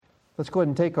Let's go ahead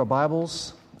and take our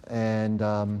Bibles, and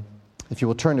if you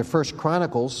will turn to First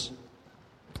Chronicles.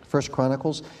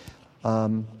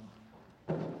 While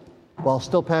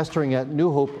still pastoring at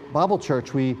New Hope Bible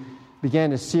Church, we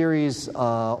began a series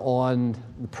on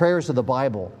the prayers of the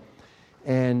Bible,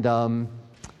 and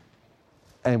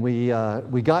we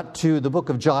got to the book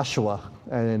of Joshua,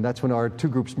 and that's when our two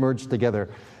groups merged together.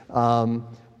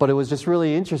 But it was just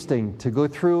really interesting to go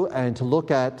through and to look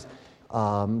at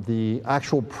the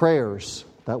actual prayers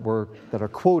that are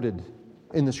quoted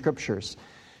in the Scriptures.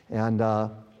 And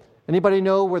anybody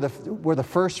know where the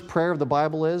first prayer of the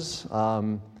Bible is?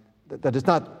 That is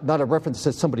not a reference that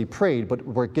says somebody prayed, but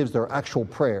where it gives their actual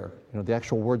prayer. You know, the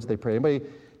actual words they pray. Anybody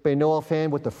know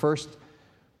offhand what the first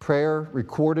prayer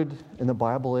recorded in the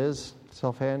Bible is?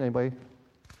 Offhand, anybody?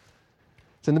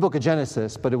 It's in the book of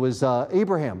Genesis, but it was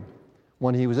Abraham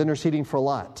when he was interceding for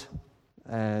Lot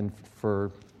and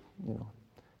for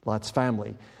Lot's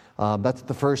family. That's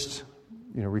the first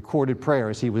recorded prayer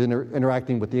as he was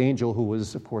interacting with the angel who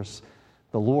was, of course,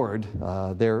 the Lord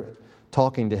there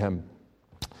talking to him.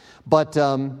 But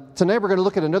tonight we're going to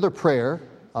look at another prayer,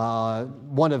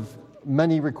 one of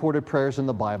many recorded prayers in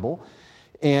the Bible.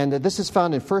 And this is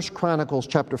found in 1 Chronicles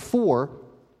chapter 4,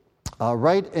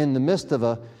 right in the midst of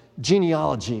a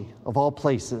genealogy of all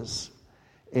places.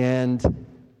 And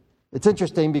it's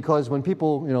interesting because when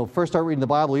people, first start reading the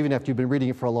Bible, even after you've been reading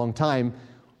it for a long time,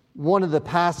 one of the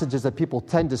passages that people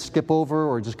tend to skip over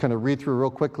or just kind of read through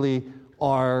real quickly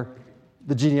are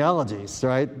the genealogies,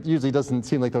 right? Usually doesn't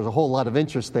seem like there's a whole lot of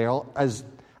interest there, as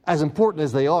important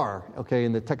as they are,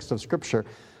 in the text of Scripture.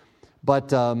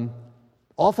 But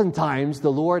oftentimes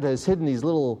the Lord has hidden these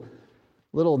little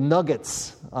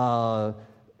nuggets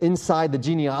inside the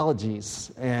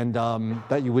genealogies, and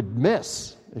that you would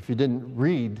miss if you didn't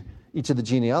read each of the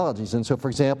genealogies. And so, for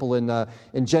example,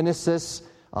 in Genesis,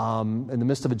 in the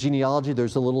midst of a genealogy,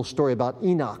 there's a little story about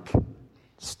Enoch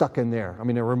stuck in there. I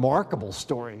mean, a remarkable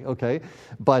story,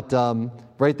 but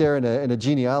right there in a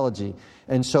genealogy.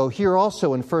 And so here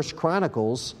also in 1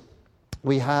 Chronicles,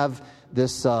 we have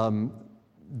this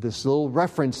little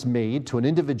reference made to an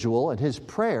individual and his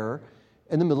prayer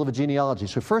in the middle of a genealogy.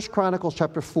 So 1 Chronicles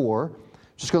chapter 4,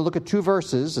 just going to look at two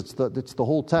verses. It's the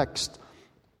whole text.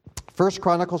 1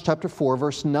 Chronicles chapter 4,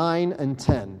 verse 9 and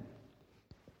 10.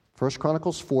 1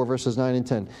 Chronicles 4, verses 9 and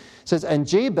 10. It says, "And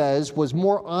Jabez was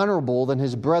more honorable than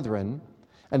his brethren,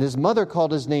 and his mother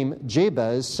called his name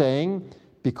Jabez, saying,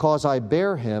 Because I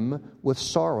bear him with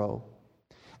sorrow.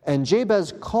 And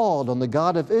Jabez called on the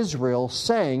God of Israel,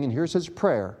 saying," and here's his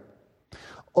prayer,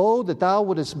 "Oh, that thou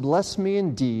wouldest bless me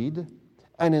indeed,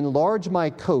 and enlarge my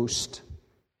coast,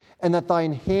 and that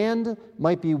thine hand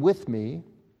might be with me,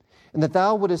 and that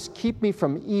thou wouldest keep me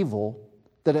from evil,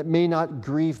 that it may not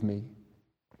grieve me.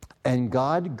 And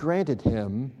God granted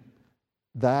him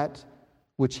that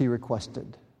which he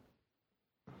requested."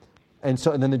 And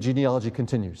then the genealogy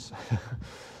continues.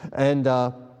 And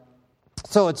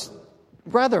so it's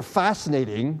rather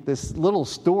fascinating, this little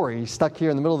story stuck here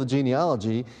in the middle of the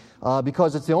genealogy,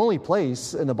 because it's the only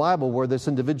place in the Bible where this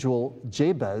individual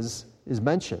Jabez is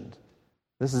mentioned.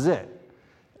 This is it.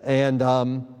 And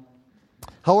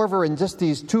however, in just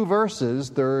these two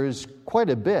verses, there's quite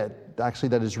a bit, actually,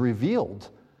 that is revealed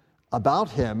about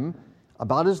him,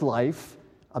 about his life,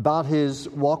 about his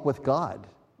walk with God,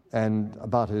 and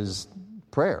about his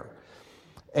prayer.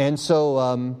 And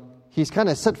so he's kind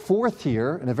of set forth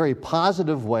here in a very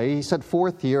positive way. He's set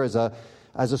forth here as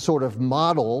a sort of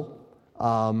model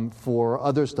for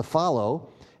others to follow.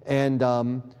 And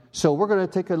so we're going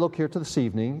to take a look here this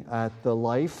evening at the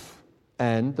life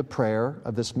and the prayer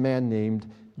of this man named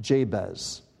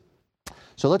Jabez.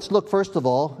 So let's look first of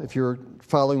all, if you're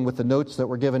following with the notes that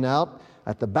were given out,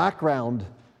 at the background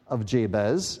of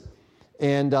Jabez.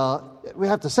 And we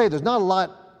have to say there's not a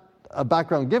lot of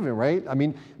background given, right? I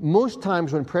mean, most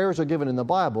times when prayers are given in the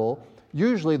Bible,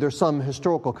 usually there's some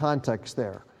historical context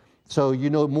there. So you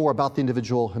know more about the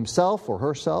individual himself or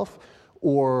herself,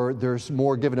 or there's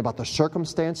more given about the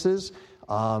circumstances.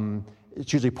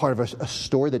 It's usually part of a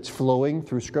story that's flowing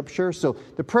through Scripture. So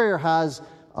the prayer has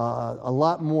there's a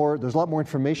lot more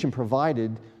information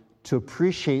provided to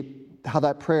appreciate how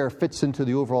that prayer fits into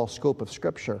the overall scope of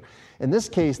Scripture. In this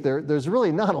case, there's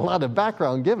really not a lot of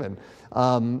background given,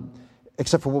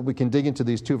 except for what we can dig into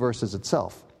these two verses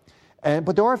itself.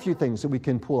 But there are a few things that we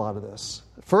can pull out of this.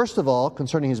 First of all,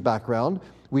 concerning his background,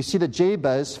 we see that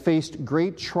Jabez faced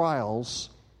great trials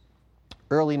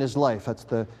early in his life. That's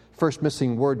the first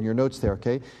missing word in your notes there,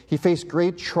 He faced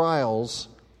great trials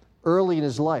early in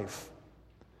his life.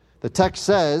 The text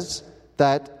says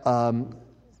that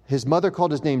his mother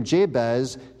called his name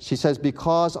Jabez. She says,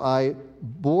 because I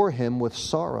bore him with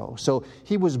sorrow. So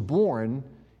he was born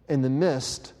in the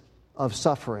midst of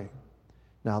suffering.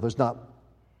 Now, there's not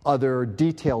other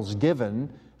details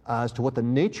given as to what the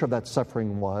nature of that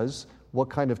suffering was, what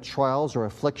kind of trials or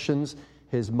afflictions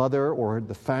his mother or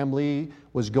the family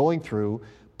was going through,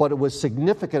 but it was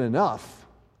significant enough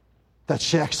that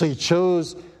she actually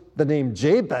chose the name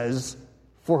Jabez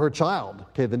for her child.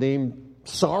 Okay, the name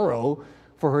sorrow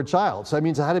for her child. So that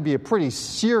means it had to be a pretty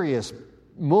serious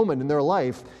moment in their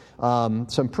life,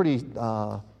 some pretty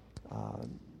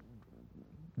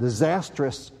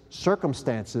disastrous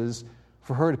circumstances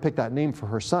for her to pick that name for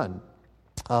her son.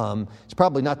 It's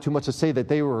probably not too much to say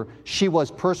that she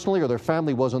was personally, or their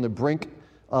family was on the brink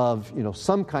of,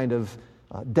 some kind of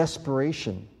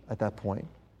desperation at that point.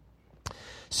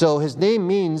 So his name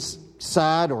means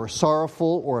sad or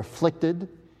sorrowful or afflicted,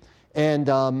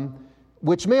 and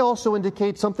which may also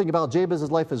indicate something about Jabez's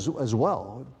life as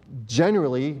well.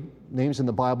 Generally, names in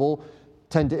the Bible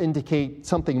tend to indicate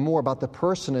something more about the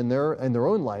person in their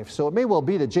own life. So it may well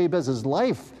be that Jabez's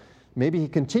life, maybe he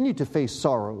continued to face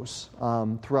sorrows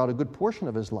throughout a good portion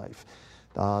of his life.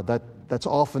 That's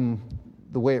often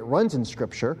the way it runs in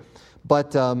Scripture.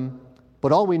 But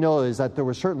all we know is that there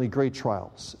were certainly great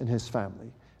trials in his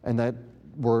family, and that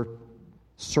were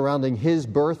surrounding his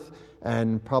birth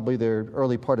and probably the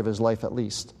early part of his life at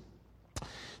least.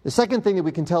 The second thing that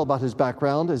we can tell about his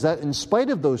background is that in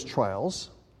spite of those trials,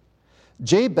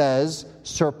 Jabez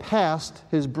surpassed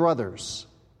his brothers.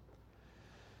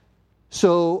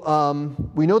 So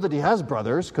we know that he has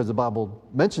brothers because the Bible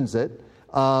mentions it.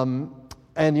 And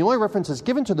the only reference that's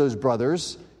given to those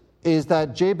brothers is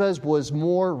that Jabez was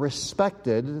more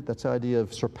respected. That's the idea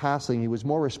of surpassing. He was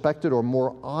more respected or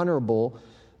more honorable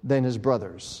than his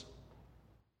brothers.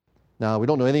 Now, we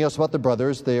don't know anything else about the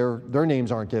brothers. Their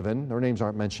names aren't given. Their names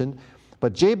aren't mentioned.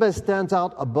 But Jabez stands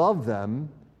out above them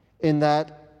in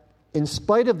that, in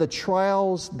spite of the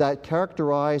trials that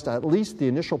characterized at least the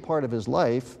initial part of his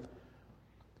life,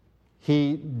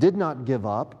 he did not give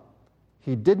up.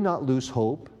 He did not lose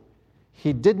hope.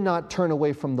 He did not turn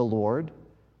away from the Lord.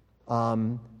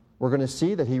 We're going to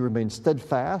see that he remained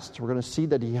steadfast. We're going to see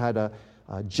that he had a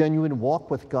genuine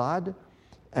walk with God,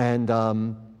 and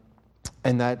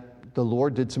that the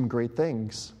Lord did some great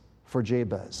things for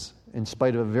Jabez in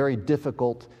spite of a very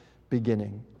difficult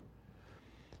beginning.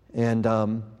 And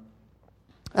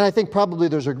I think probably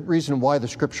there's a reason why the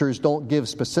Scriptures don't give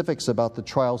specifics about the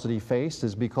trials that he faced,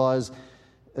 is because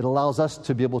it allows us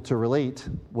to be able to relate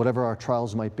whatever our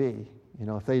trials might be.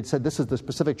 If they had said this is the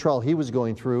specific trial he was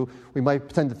going through, we might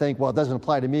tend to think, well, it doesn't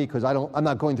apply to me because I'm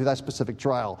not going through that specific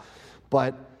trial.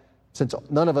 But since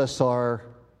none of us are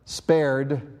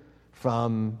spared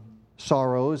from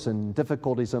sorrows and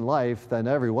difficulties in life, then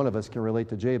every one of us can relate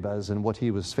to Jabez and what he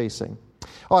was facing.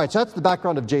 All right, so that's the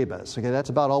background of Jabez. Okay, that's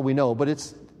about all we know, but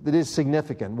it is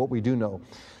significant what we do know.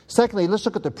 Secondly, let's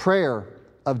look at the prayer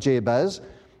of Jabez,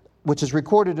 which is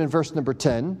recorded in verse number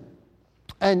 10.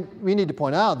 And we need to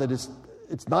point out that it's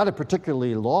not a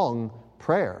particularly long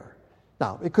prayer.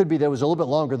 Now, it could be that it was a little bit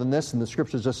longer than this, and the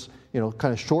Scriptures just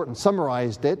kind of short and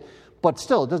summarized it, but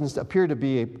still, it doesn't appear to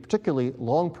be a particularly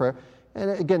long prayer. And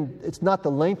again, it's not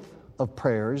the length of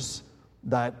prayers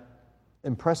that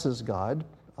impresses God.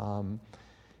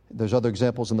 There's other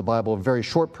examples in the Bible of very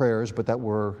short prayers, but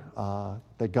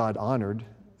that God honored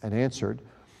and answered.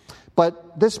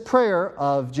 But this prayer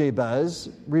of Jabez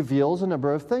reveals a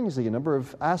number of things, a number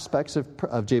of aspects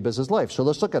of Jabez's life. So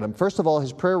let's look at them. First of all,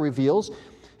 his prayer reveals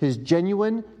his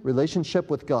genuine relationship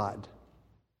with God.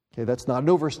 Okay, that's not an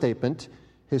overstatement.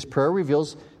 His prayer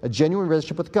reveals a genuine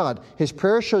relationship with God. His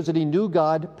prayer shows that he knew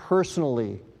God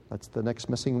personally. That's the next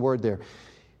missing word there.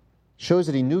 Shows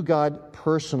that he knew God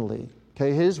personally.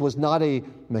 Okay, his was not a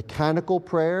mechanical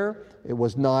prayer. It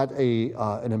was not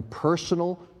an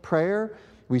impersonal prayer.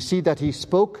 We see that he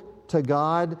spoke to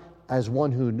God as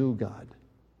one who knew God.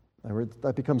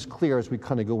 That becomes clear as we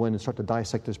kind of go in and start to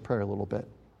dissect his prayer a little bit.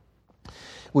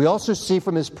 We also see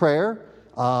from his prayer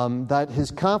that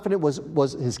his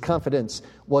confidence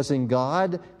was in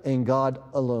God and God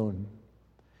alone.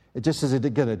 It just is,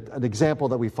 again, an example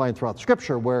that we find throughout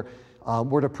Scripture where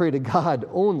we're to pray to God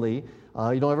only.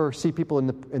 You don't ever see people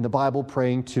in the Bible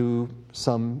praying to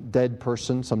some dead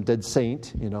person, some dead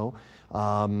saint,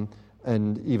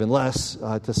 and even less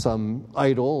to some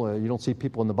idol. You don't see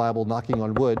people in the Bible knocking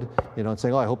on wood, and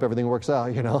saying, "Oh, I hope everything works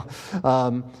out."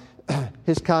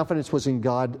 His confidence was in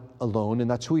God alone,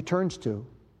 and that's who he turns to.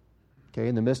 Okay,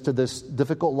 in the midst of this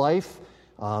difficult life,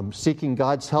 seeking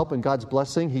God's help and God's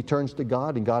blessing, he turns to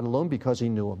God and God alone because he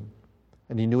knew him,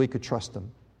 and he knew he could trust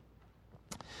him.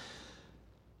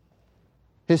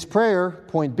 His prayer,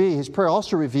 point B, his prayer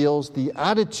also reveals the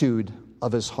attitude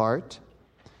of his heart.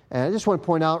 And I just want to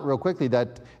point out real quickly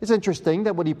that it's interesting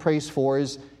that what he prays for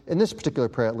is, in this particular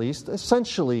prayer at least,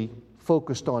 essentially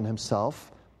focused on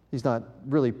himself. He's not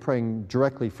really praying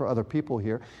directly for other people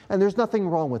here. And there's nothing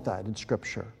wrong with that in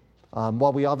Scripture.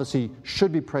 While we obviously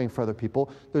should be praying for other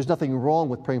people, there's nothing wrong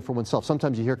with praying for oneself.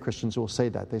 Sometimes you hear Christians who will say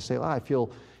that. They say, I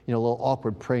feel a little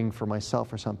awkward praying for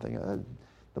myself or something.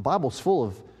 The Bible's full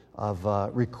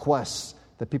of requests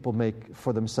that people make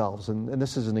for themselves, and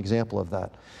this is an example of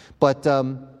that. But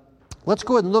let's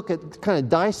go ahead and look at, kind of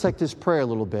dissect his prayer a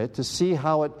little bit to see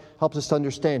how it helps us to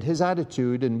understand his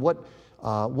attitude and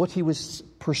what he was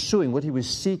pursuing, what he was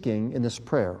seeking in this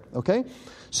prayer. Okay?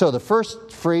 So the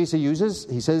first phrase he uses,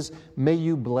 he says, "May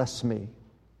you bless me."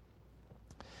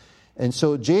 And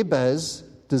so Jabez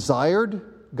desired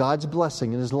God's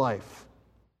blessing in his life.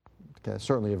 Okay,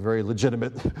 certainly a very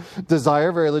legitimate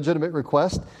desire, very legitimate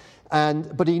request.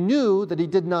 But he knew that he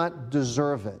did not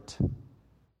deserve it.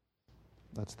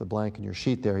 That's the blank in your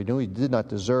sheet there. He knew he did not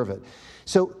deserve it.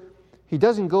 So he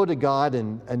doesn't go to God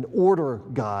and order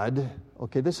God.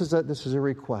 Okay, this is a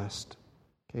request.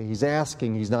 Okay, he's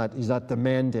asking. He's not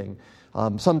demanding.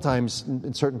 Sometimes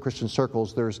in certain Christian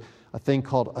circles, there's a thing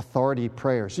called authority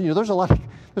prayers. There's a lot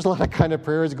of kind of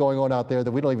prayers going on out there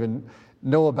that we don't even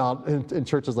know about in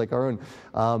churches like our own.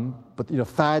 But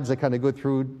fads that kind of go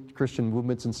through Christian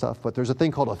movements and stuff. But there's a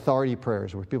thing called authority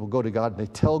prayers where people go to God and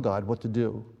they tell God what to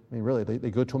do. I mean, really, they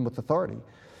go to Him with authority,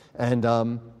 and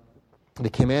they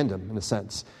command Him in a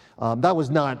sense. That was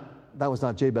not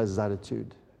Jabez's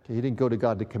attitude. Okay, he didn't go to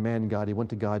God to command God. He went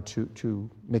to God to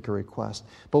make a request.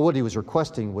 But what he was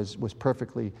requesting was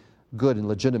perfectly good and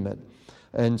legitimate,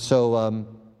 and so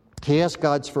he asked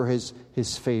God for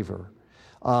his favor.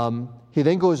 He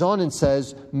then goes on and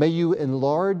says, "May you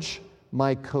enlarge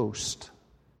my coast."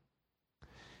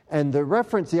 And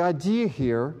the idea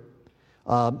here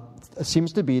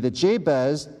seems to be that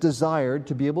Jabez desired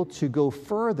to be able to go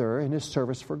further in his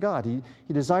service for God. He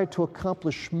desired to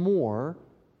accomplish more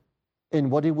in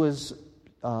what he was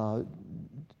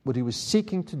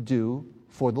seeking to do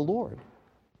for the Lord.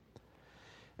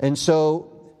 And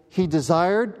so he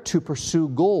desired to pursue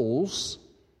goals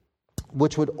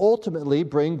which would ultimately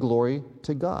bring glory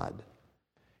to God.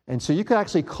 And so you could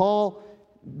actually call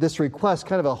this request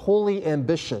kind of a holy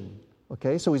ambition.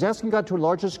 Okay, so he's asking God to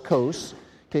enlarge his coast.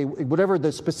 Okay, whatever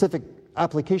the specific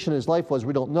application in his life was,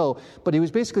 we don't know. But he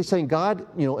was basically saying, God,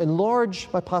 enlarge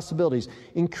my possibilities,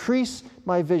 increase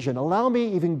my vision, allow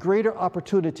me even greater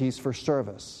opportunities for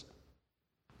service.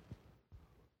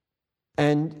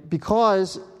 And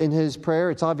because in his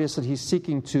prayer, it's obvious that he's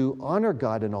seeking to honor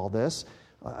God in all this,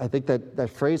 I think that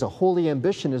phrase, a holy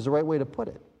ambition, is the right way to put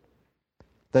it.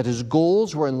 That his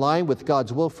goals were in line with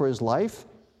God's will for his life.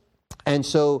 And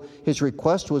so his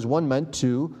request was one meant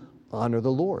to honor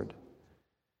the Lord.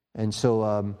 And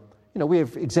so, we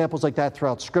have examples like that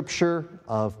throughout Scripture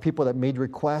of people that made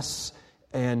requests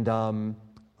and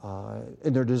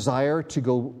in their desire to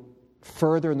go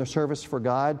further in their service for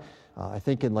God. I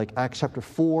think in like Acts chapter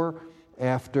 4,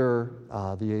 after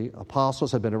the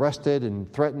apostles had been arrested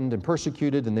and threatened and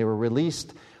persecuted, and they were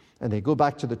released, and they go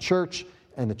back to the church,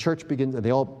 and the church begins, and they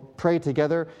all pray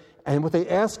together. And what they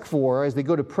ask for as they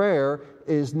go to prayer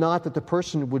is not that the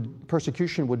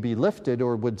persecution would be lifted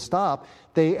or would stop.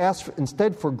 They ask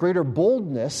instead for greater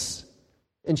boldness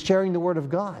in sharing the Word of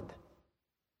God.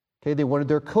 Okay, they wanted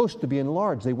their coast to be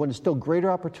enlarged. They wanted still greater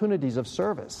opportunities of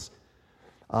service.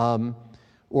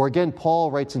 Or again, Paul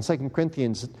writes in 2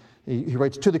 Corinthians, he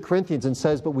writes to the Corinthians and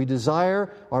says, "But we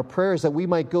desire our prayers that we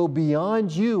might go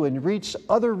beyond you and reach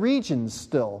other regions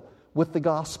still with the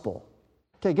gospel."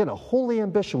 Okay, again, a holy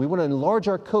ambition. We want to enlarge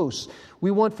our coasts. We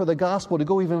want for the gospel to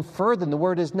go even further than the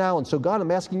word is now. And so, God,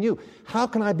 I'm asking you, how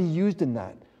can I be used in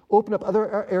that? Open up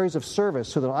other areas of service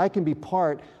so that I can be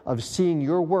part of seeing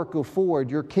your work go forward,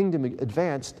 your kingdom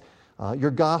advanced,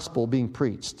 your gospel being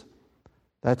preached.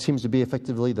 That seems to be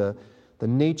effectively the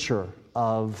nature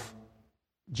of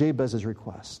Jabez's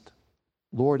request.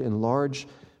 Lord, enlarge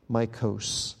my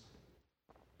coasts.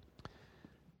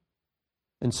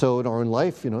 And so in our own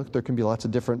life, there can be lots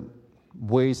of different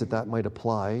ways that might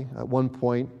apply. At one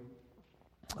point,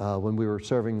 when we were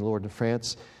serving the Lord in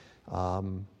France,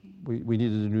 we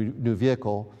needed a new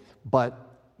vehicle, but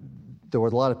there were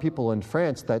a lot of people in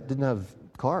France that didn't have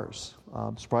cars,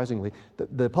 surprisingly.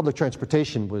 The public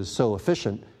transportation was so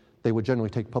efficient, they would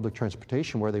generally take public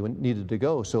transportation where they needed to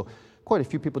go. So quite a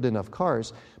few people didn't have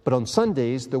cars. But on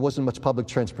Sundays, there wasn't much public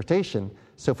transportation.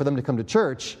 So for them to come to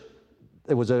church,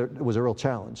 it was a real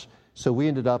challenge. So we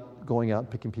ended up going out and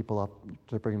picking people up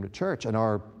to bring them to church. And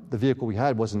the vehicle we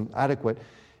had wasn't adequate.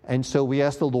 And so we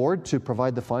asked the Lord to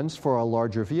provide the funds for a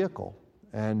larger vehicle.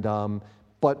 And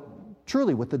but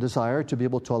truly with the desire to be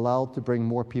able to allow to bring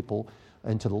more people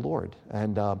into the Lord.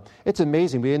 And it's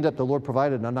amazing. The Lord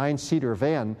provided a 9-seater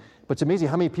van, but it's amazing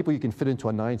how many people you can fit into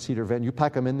a 9-seater van. You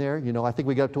pack them in there, I think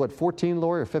we got up to 14,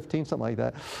 Lori, or 15, something like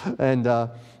that. And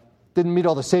didn't meet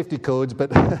all the safety codes,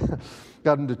 but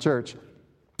got them to church.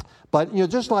 But,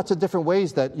 just lots of different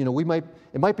ways that,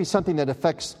 it might be something that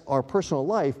affects our personal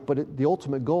life, but the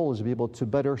ultimate goal is to be able to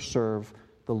better serve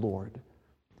the Lord.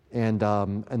 And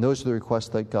those are the requests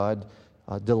that God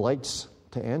delights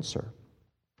to answer.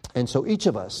 And so each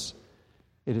of us,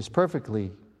 it is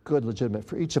perfectly good, legitimate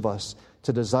for each of us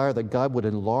to desire that God would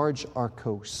enlarge our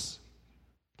coasts,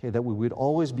 okay, that we would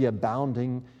always be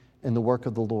abounding in the work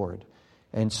of the Lord.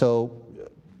 And so,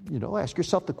 ask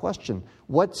yourself the question,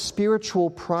 what spiritual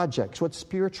projects, what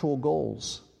spiritual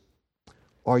goals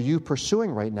are you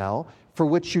pursuing right now for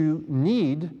which you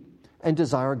need and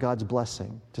desire God's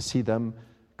blessing to see them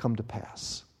come to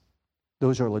pass?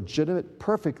 Those are legitimate,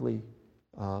 perfectly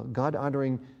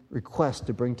God-honoring requests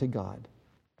to bring to God.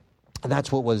 And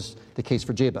that's what was the case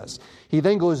for Jabez. He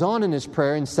then goes on in his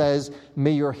prayer and says,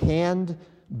 "May your hand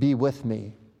be with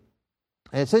me."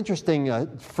 And it's an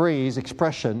interesting phrase,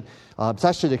 expression. It's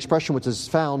actually an expression which is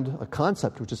found, a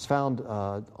concept which is found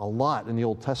a lot in the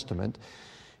Old Testament.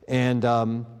 And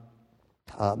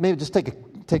maybe just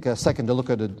take a second to look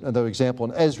at another example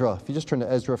in Ezra. If you just turn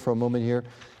to Ezra for a moment here,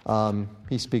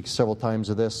 he speaks several times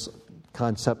of this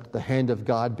concept, the hand of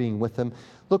God being with him.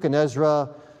 Look in Ezra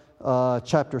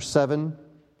chapter 7,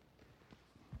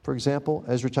 for example.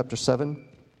 Ezra chapter 7,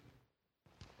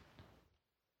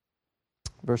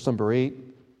 verse number 8.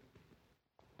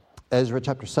 Ezra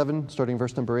chapter 7, starting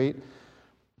verse number 8.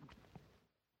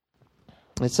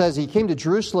 It says, "He came to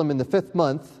Jerusalem in the 5th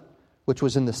month, which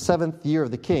was in the 7th year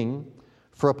of the king.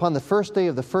 For upon the first day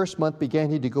of the 1st month began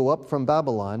he to go up from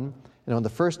Babylon. And on the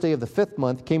first day of the 5th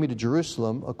month came he to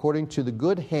Jerusalem, according to the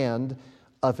good hand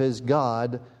of his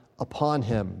God upon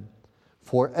him.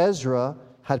 For Ezra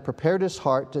had prepared his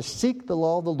heart to seek the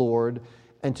law of the Lord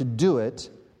and to do it,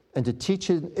 and to teach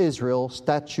in Israel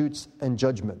statutes and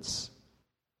judgments."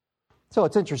 So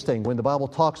it's interesting, when the Bible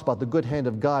talks about the good hand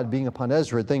of God being upon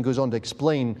Ezra, it then goes on to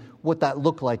explain what that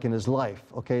looked like in his life.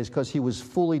 Okay, it's because he was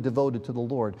fully devoted to the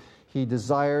Lord. He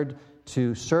desired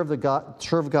to serve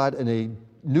God in a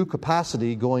new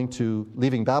capacity,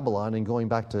 leaving Babylon and going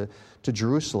back to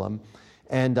Jerusalem.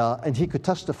 And he could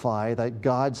testify that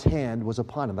God's hand was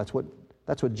upon him. That's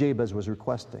what Jabez was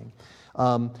requesting.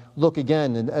 Look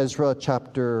again in Ezra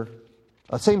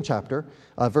same chapter,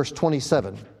 verse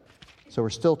 27. So we're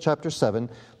still chapter 7.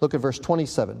 Look at verse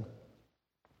 27.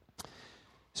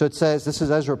 So it says, this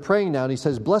is Ezra praying now, and he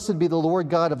says, "Blessed be the Lord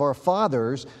God of our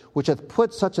fathers, which hath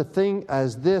put such a thing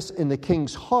as this in the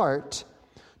king's heart,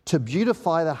 to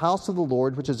beautify the house of the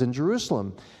Lord which is in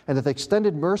Jerusalem, and hath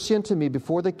extended mercy unto me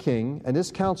before the king and his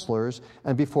counselors,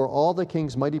 and before all the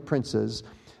king's mighty princes.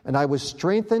 And I was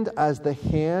strengthened as the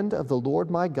hand of the Lord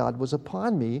my God was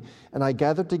upon me, and I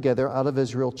gathered together out of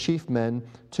Israel chief men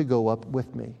to go up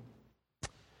with me."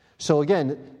 So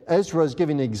again, Ezra is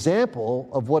giving an example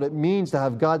of what it means to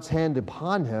have God's hand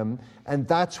upon him, and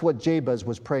that's what Jabez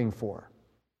was praying for.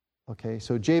 Okay,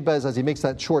 so Jabez, as he makes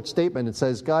that short statement and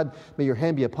says, "God, may your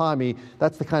hand be upon me,"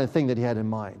 that's the kind of thing that he had in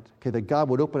mind. Okay, that God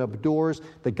would open up doors,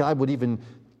 that God would even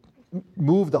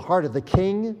move the heart of the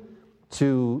king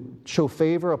to show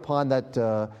favor upon that,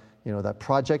 that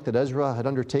project that Ezra had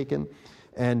undertaken.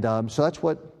 And so that's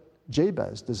what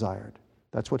Jabez desired.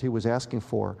 That's what he was asking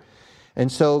for. And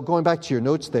so going back to your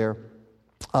notes there,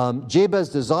 Jabez's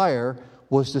desire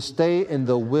was to stay in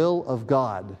the will of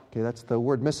God. Okay, that's the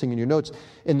word missing in your notes.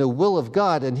 In the will of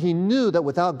God. And he knew that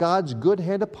without God's good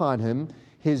hand upon him,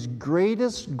 his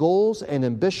greatest goals and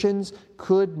ambitions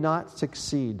could not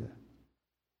succeed.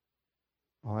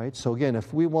 All right, so again,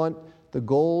 if we want the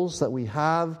goals that we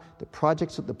have, the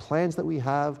projects, the plans that we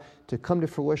have to come to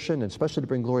fruition, and especially to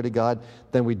bring glory to God,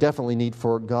 then we definitely need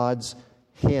for God's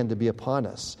hand to be upon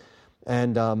us.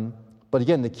 And but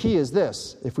again, the key is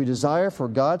this: if we desire for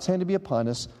God's hand to be upon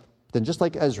us, then just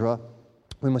like Ezra,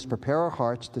 we must prepare our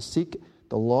hearts to seek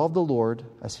the law of the Lord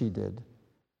as he did.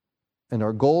 And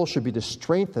our goal should be to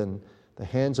strengthen the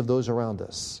hands of those around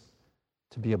us,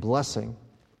 to be a blessing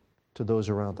to those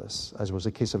around us, as was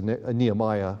the case of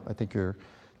Nehemiah. I think the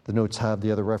notes have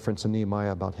the other reference in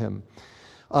Nehemiah about him.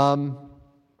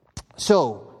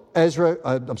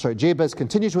 Jabez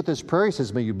continues with this prayer. He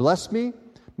says, "May you bless me,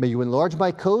 may you enlarge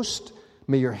my coast,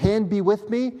 may your hand be with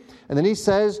me." And then he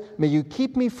says, "May you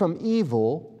keep me from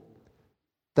evil,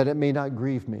 that it may not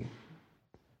grieve me."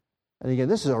 And again,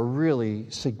 this is a really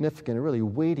significant, a really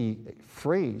weighty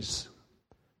phrase,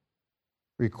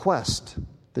 request,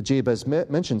 that Jabez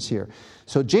mentions here.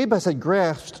 So Jabez had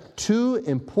grasped two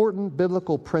important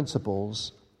biblical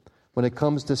principles when it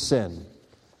comes to sin.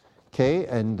 Okay,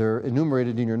 and they're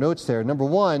enumerated in your notes there. Number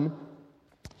one,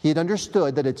 he had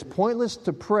understood that it's pointless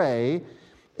to pray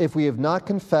if we have not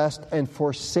confessed and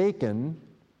forsaken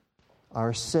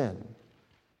our sin.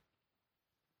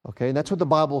 Okay, and that's what the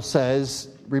Bible says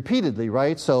repeatedly,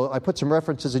 right? So I put some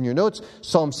references in your notes.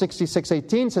 Psalm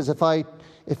 66:18 says,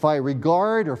 If I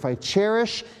regard or if I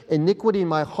cherish iniquity in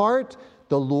my heart,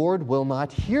 the Lord will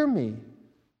not hear me.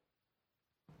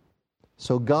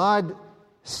 So God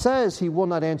says He will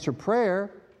not answer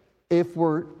prayer if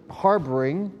we're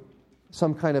harboring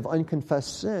some kind of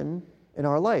unconfessed sin in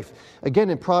our life. Again,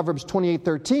 in Proverbs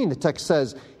 28:13, the text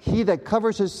says, He that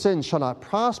covers his sins shall not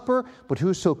prosper, but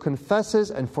whoso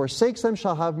confesses and forsakes them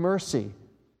shall have mercy.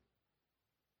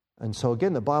 And so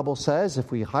again, the Bible says if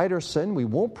we hide our sin, we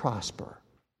won't prosper.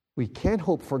 We can't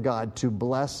hope for God to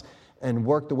bless and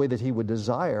work the way that He would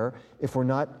desire if we're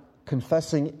not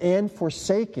confessing and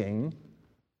forsaking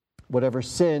whatever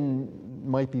sin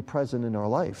might be present in our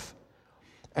life.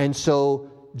 And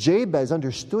so Jabez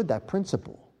understood that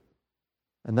principle.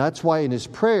 And that's why in his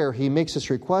prayer he makes this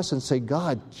request and say,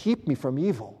 God, keep me from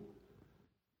evil.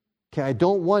 Okay, I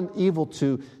don't want evil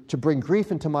to bring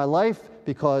grief into my life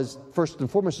because first and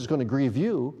foremost it's going to grieve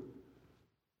you.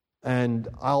 And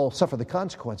I'll suffer the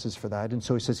consequences for that. And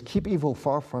so he says, keep evil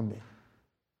far from me.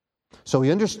 So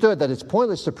he understood that it's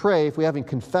pointless to pray if we haven't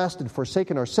confessed and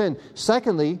forsaken our sin.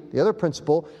 Secondly, the other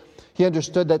principle, he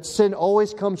understood that sin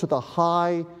always comes with a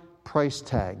high price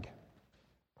tag.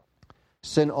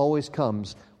 Sin always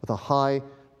comes with a high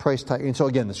price tag. And so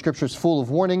again, the Scripture is full of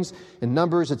warnings. In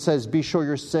Numbers, it says, be sure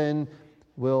your sin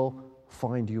will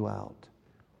find you out.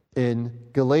 In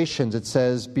Galatians, it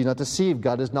says, be not deceived,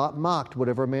 God is not mocked.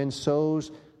 Whatever a man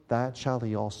sows, that shall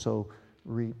he also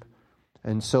reap.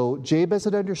 And so Jabez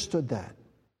had understood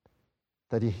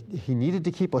that he needed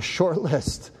to keep a short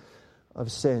list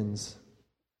of sins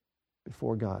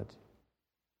before God.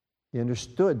 He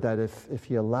understood that if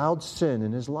he allowed sin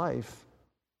in his life,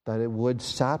 that it would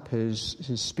sap his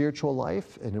spiritual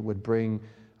life and it would bring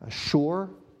a sure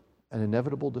and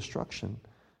inevitable destruction.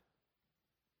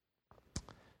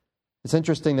 It's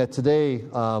interesting that today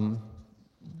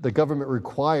the government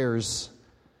requires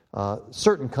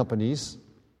certain companies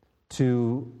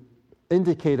to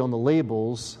indicate on the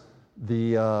labels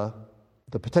the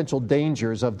potential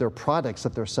dangers of their products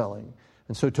that they're selling.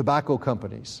 And so tobacco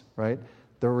companies, right,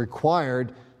 they're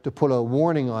required to put a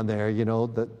warning on there,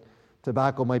 that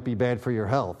tobacco might be bad for your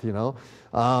health,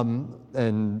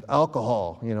 and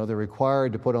alcohol, they're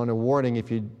required to put on a warning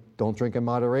if you don't drink in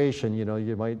moderation,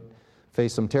 you might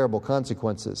face some terrible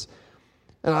consequences.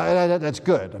 And that's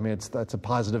good. I mean, that's a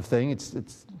positive thing.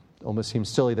 It's almost seems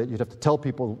silly that you'd have to tell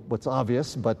people what's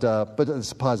obvious, but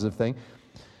it's a positive thing.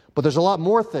 But there's a lot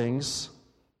more things,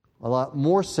 a lot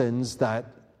more sins that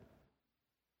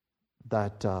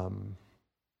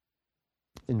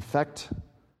infect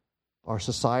our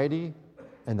society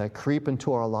and that creep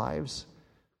into our lives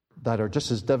that are just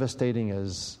as devastating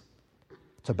as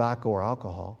tobacco or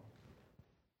alcohol,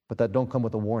 but that don't come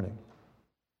with a warning.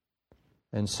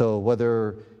 And so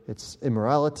whether it's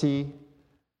immorality,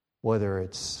 whether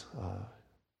it's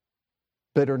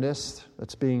bitterness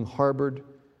that's being harbored,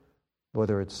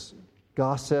 whether it's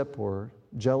gossip or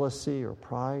jealousy or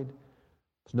pride,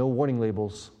 there's no warning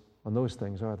labels on those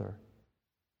things, are there?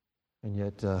 And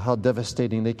yet how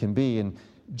devastating they can be. And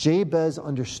Jabez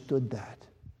understood that.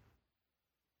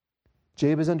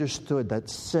 Jabez understood that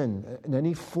sin in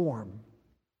any form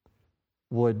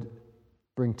would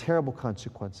bring terrible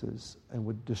consequences and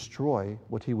would destroy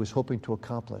what he was hoping to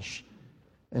accomplish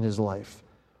in his life.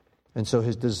 And so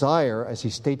his desire, as he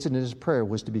states it in his prayer,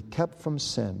 was to be kept from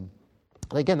sin.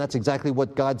 And again, that's exactly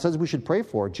what God says we should pray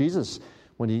for. Jesus,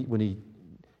 when he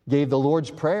gave the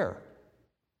Lord's Prayer,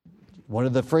 one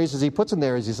of the phrases he puts in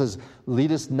there is he says,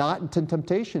 lead us not into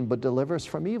temptation, but deliver us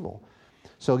from evil.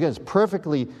 So again, it's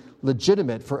perfectly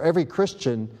legitimate for every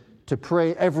Christian to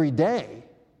pray every day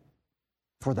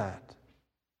for that.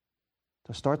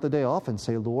 To start the day off and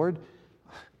say, Lord,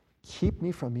 keep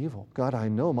me from evil. God, I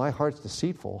know my heart's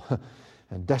deceitful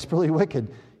and desperately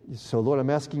wicked. So Lord, I'm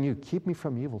asking you, keep me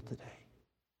from evil today.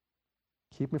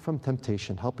 Keep me from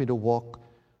temptation. Help me to walk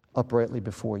uprightly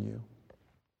before you.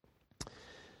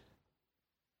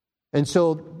 And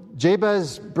so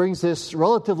Jabez brings this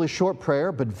relatively short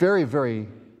prayer, but very, very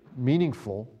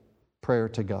meaningful prayer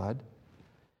to God.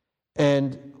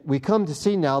 And we come to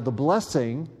see now the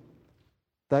blessing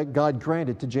that God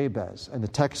granted to Jabez. And the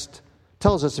text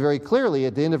tells us very clearly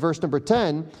at the end of verse number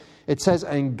 10, it says,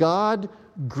 and God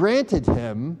granted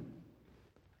him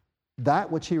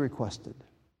that which he requested.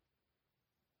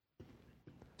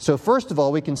 So first of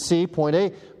all, we can see, point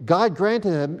A, God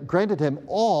granted him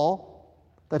all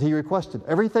that he requested.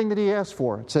 Everything that he asked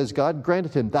for. It says God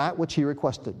granted him that which he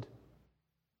requested.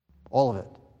 All of it.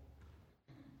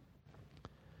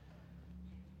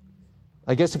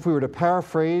 I guess if we were to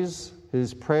paraphrase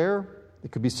his prayer,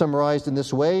 it could be summarized in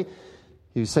this way.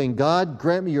 He was saying, God,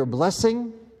 grant me your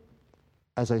blessing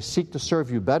as I seek to serve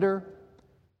you better.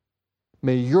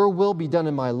 May your will be done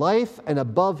in my life, and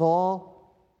above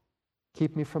all,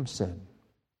 keep me from sin.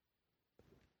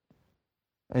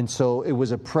 And so it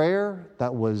was a prayer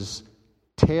that was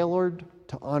tailored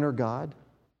to honor God.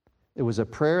 It was a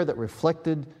prayer that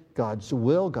reflected God's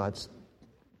will, God's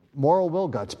moral will,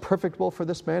 God's perfect will for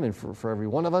this man and for every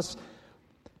one of us.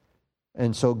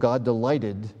 And so God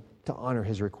delighted to honor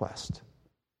his request.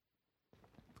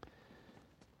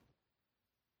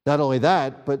 Not only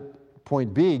that, but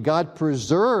point B, God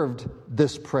preserved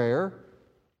this prayer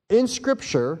in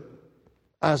Scripture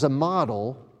as a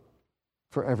model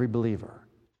for every believer.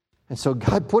 And so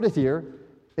God put it here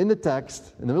in the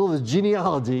text, in the middle of the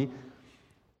genealogy.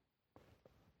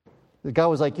 The guy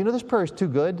was like, this prayer is too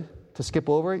good to skip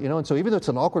over it, and so even though it's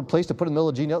an awkward place to put in the middle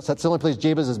of the genealogy, that's the only place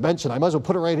Jabez is mentioned, I might as well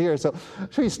put it right here. So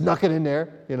he snuck it in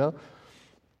there,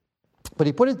 But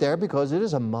he put it there because it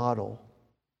is a model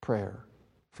prayer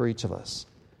for each of us.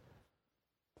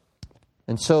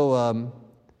 And so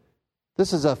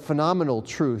this is a phenomenal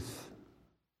truth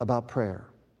about prayer,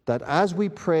 that as we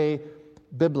pray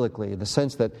biblically, in the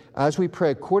sense that as we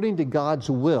pray according to God's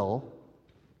will,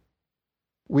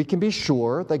 we can be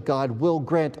sure that God will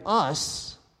grant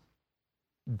us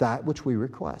that which we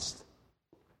request.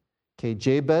 Okay,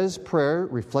 Jabez's prayer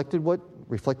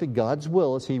reflected God's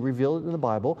will as he revealed it in the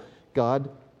Bible. God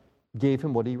gave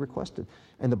him what he requested.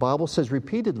 And the Bible says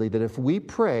repeatedly that if we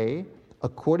pray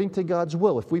according to God's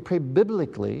will, if we pray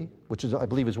biblically, which is, I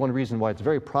believe, is one reason why it's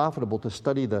very profitable to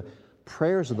study the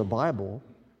prayers of the Bible,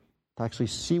 to actually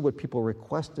see what people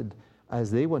requested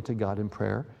as they went to God in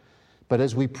prayer. But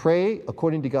as we pray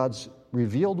according to God's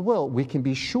revealed will, we can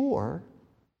be sure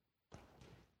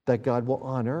that God will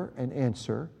honor and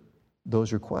answer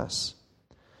those requests.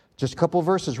 Just a couple of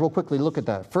verses real quickly, look at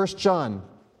that. 1 John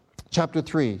chapter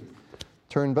 3.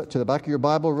 Turn to the back of your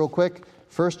Bible real quick.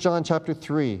 1 John chapter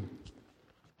 3,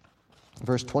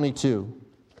 verse 22.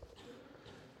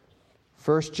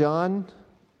 1 John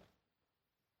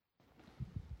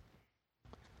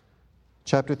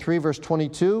chapter 3, verse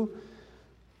 22.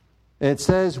 And it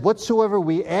says, whatsoever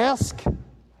we ask,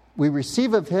 we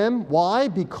receive of him. Why?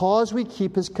 Because we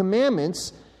keep his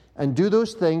commandments and do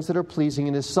those things that are pleasing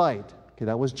in his sight. Okay,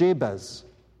 that was Jabez.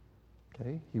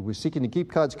 Okay, he was seeking to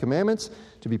keep God's commandments,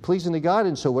 to be pleasing to God,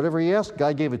 and so whatever he asked,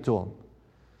 God gave it to him.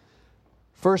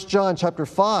 1 John chapter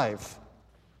 5.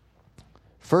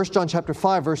 1 John chapter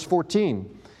 5, verse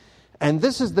 14. And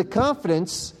this is the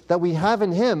confidence that we have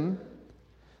in him,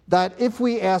 that if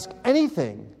we ask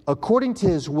anything according to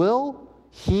his will,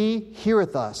 he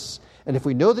heareth us. And if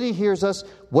we know that he hears us,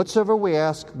 whatsoever we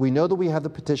ask, we know that we have the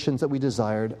petitions that we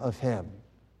desired of him.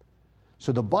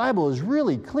 So the Bible is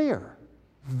really clear,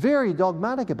 very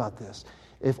dogmatic about this.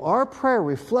 If our prayer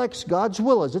reflects God's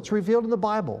will as it's revealed in the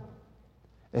Bible,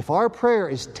 if our prayer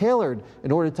is tailored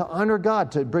in order to honor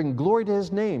God, to bring glory to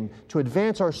his name, to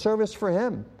advance our service for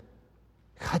him,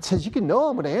 God says, you can know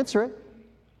I'm going to answer it.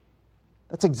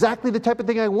 That's exactly the type of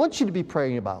thing I want you to be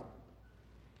praying about.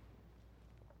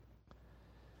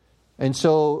 And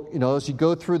so, as you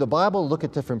go through the Bible, look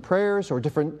at different prayers or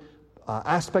different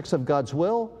aspects of God's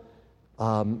will,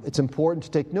 it's important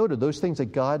to take note of those things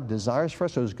that God desires for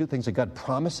us, those good things that God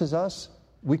promises us.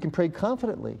 We can pray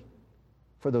confidently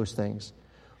for those things.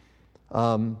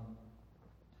 Oftentimes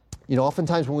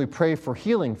when we pray for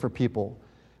healing for people,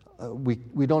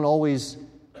 we don't always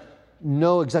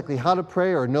know exactly how to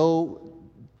pray or know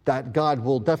that God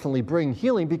will definitely bring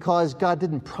healing because God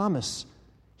didn't promise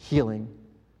healing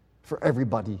for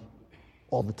everybody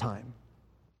all the time.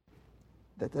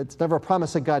 That's never a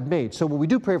promise that God made. So when we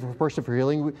do pray for a person for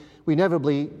healing, we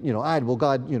inevitably, add, well,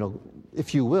 God,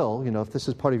 if you will, if this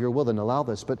is part of your will, then allow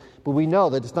this. But we know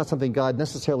that it's not something God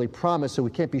necessarily promised, so we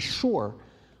can't be sure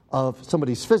of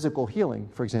somebody's physical healing,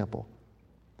 for example.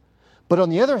 But on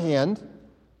the other hand,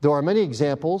 there are many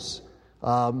examples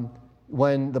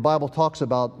when the Bible talks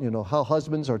about, how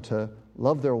husbands are to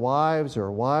love their wives or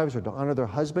wives are to honor their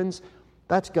husbands.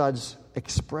 That's God's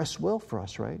express will for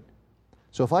us, right?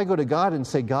 So if I go to God and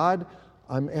say, God,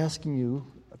 I'm asking you,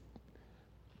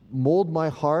 mold my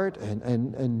heart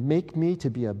and make me to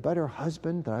be a better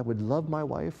husband, that I would love my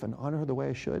wife and honor her the way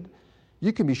I should,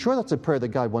 you can be sure that's a prayer that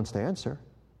God wants to answer.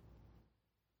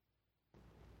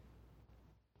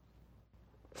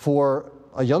 For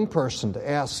a young person to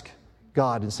ask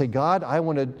God and say, God, I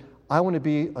want to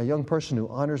be a young person who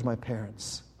honors my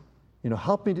parents.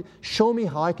 Help me, show me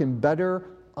how I can better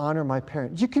honor my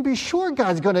parents. You can be sure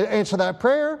God's going to answer that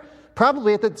prayer.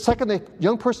 Probably at the second the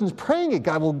young person's praying it,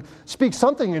 God will speak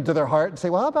something into their heart and say,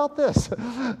 well, how about this?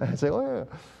 And say, oh,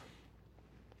 yeah.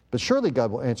 But surely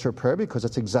God will answer a prayer, because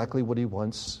that's exactly what he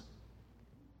wants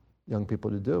young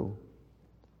people to do.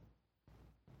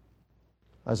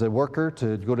 As a worker,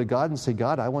 to go to God and say,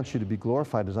 God, I want you to be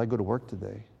glorified as I go to work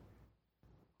today.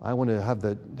 I want to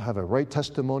have a right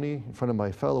testimony in front of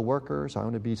my fellow workers. I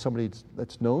want to be somebody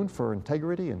that's known for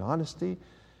integrity and honesty.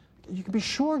 You can be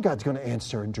sure God's going to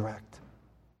answer and direct,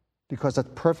 because that's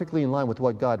perfectly in line with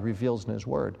what God reveals in his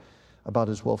word about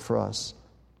his will for us.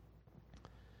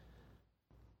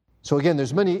 So again,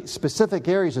 there's many specific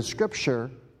areas of Scripture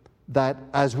that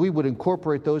as we would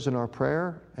incorporate those in our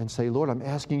prayer and say, Lord, I'm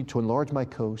asking you to enlarge my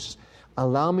coast.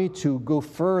 Allow me to go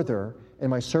further in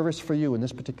my service for you in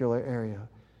this particular area.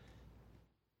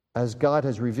 As God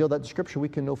has revealed that in Scripture, we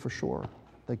can know for sure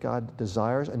that God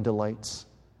desires and delights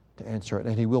to answer it,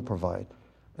 and he will provide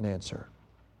an answer.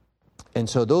 And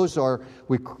so those are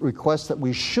requests that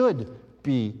we should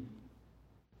be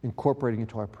incorporating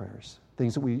into our prayers,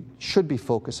 things that we should be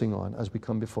focusing on as we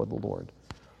come before the Lord.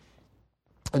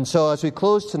 And so as we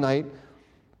close tonight,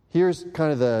 here's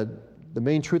kind of the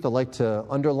main truth I'd like to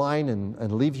underline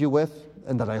and leave you with,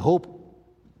 and that I hope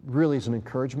really is an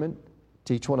encouragement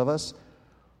to each one of us.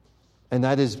 And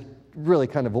that is really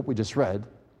kind of what we just read.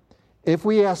 If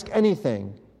we ask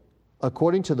anything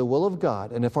according to the will of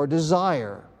God, and if our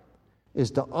desire is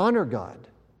to honor God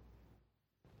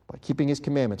by keeping his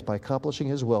commandments, by accomplishing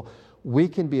his will, we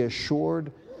can be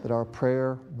assured that our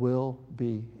prayer will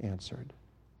be answered.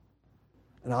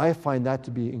 And I find that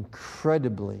to be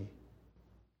incredibly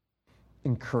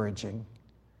encouraging,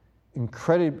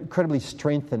 incredibly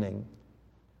strengthening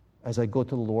as I go to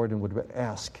the Lord and would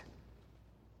ask,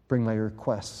 bring my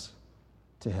requests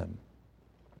to him.